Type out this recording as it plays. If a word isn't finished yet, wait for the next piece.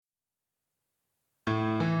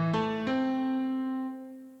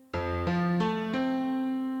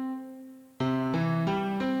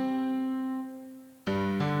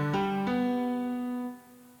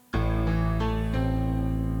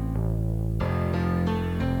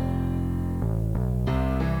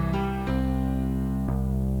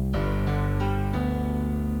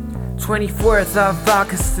24th of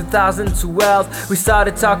August 2012, we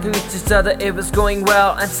started talking to each other, it was going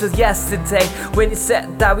well until yesterday when you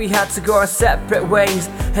said that we had to go our separate ways.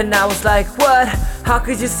 And I was like, what? How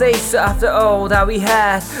could you say so after all that we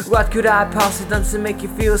had? What could I possibly done to make you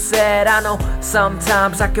feel sad? I know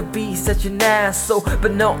sometimes I could be such an asshole,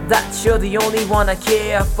 but know that you're the only one I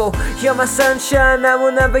care for. You're my sunshine, I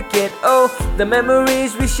will never get old. The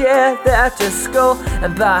memories we share, that just go.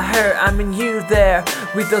 And by her, I mean you there,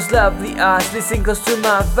 with those lovely eyes. Listen close to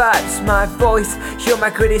my vibes, my voice. You're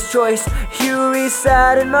my greatest choice. You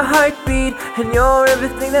reside in my heartbeat, and you're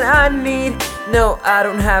everything that I need. No, I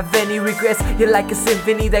don't have any regrets. You're like a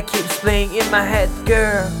symphony that keeps playing in my head,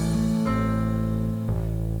 girl.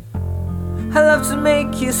 I love to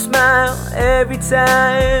make you smile every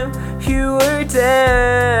time you were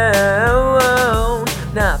down.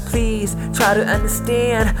 Now please try to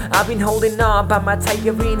understand, I've been holding on by my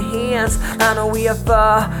tiger green hands. I know we are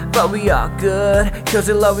far, but we are good, cause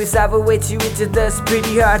you'll always have a way to into this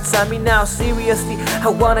pretty hard time. I mean now seriously, I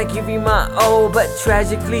wanna give you my all, but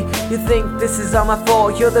tragically you think this is all my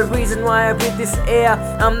fault. You're the reason why I breathe this air.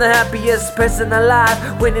 I'm the happiest person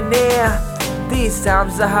alive when in air. These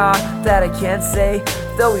times are hard that I can't say.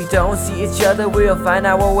 Though we don't see each other, we'll find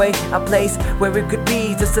our way. A place where we could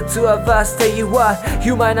be just the two of us. Tell you what,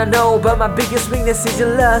 you might not know, but my biggest weakness is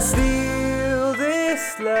your lust. Feel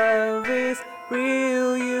this love is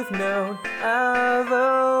real, you've known I've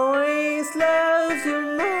always loved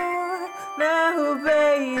you more. Now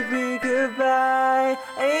baby, goodbye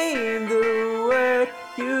ain't the word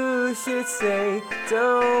you should say.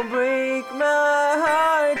 Don't break my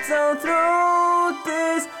heart, don't throw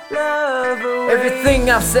this love away. Everything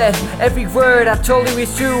I've said, every word I've told you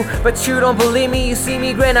is true, but you don't believe me. You see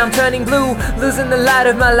me grin, I'm turning blue, losing the light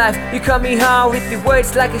of my life. You cut me hard with your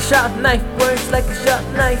words like a sharp knife, words like a sharp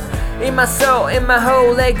knife. In my soul, in my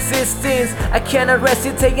whole existence, I cannot rest.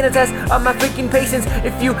 You're taking a test of my freaking patience.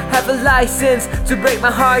 If you have a license to break my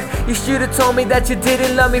heart, you should have told me that you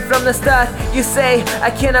didn't love me from the start. You say I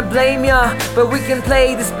cannot blame ya, but we can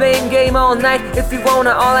play this blame game all night if you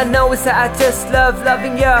wanna. All I know is that I just love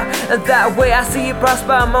loving ya, and that way I see you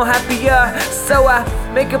prosper, I'm more happier. So I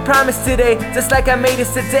make a promise today, just like I made it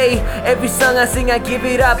today. Every song I sing, I give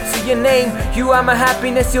it up to your name. You are my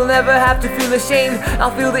happiness, you'll never have to feel ashamed.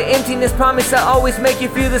 I'll feel the emptiness, promise I'll always make you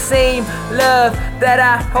feel the same. Love that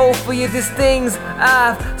I hold for you, these things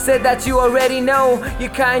I've said that you already know. Your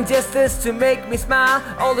kind gestures to make me smile,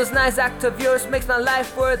 all those nice acts of yours makes my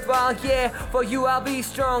life worthwhile. Yeah, for you I'll be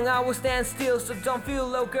strong, I will stand still, so don't feel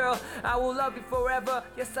low, girl. I will love you forever,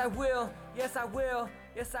 yes I will, yes I will,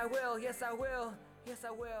 yes I will, yes I will. Yes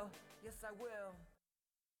I will, yes I will.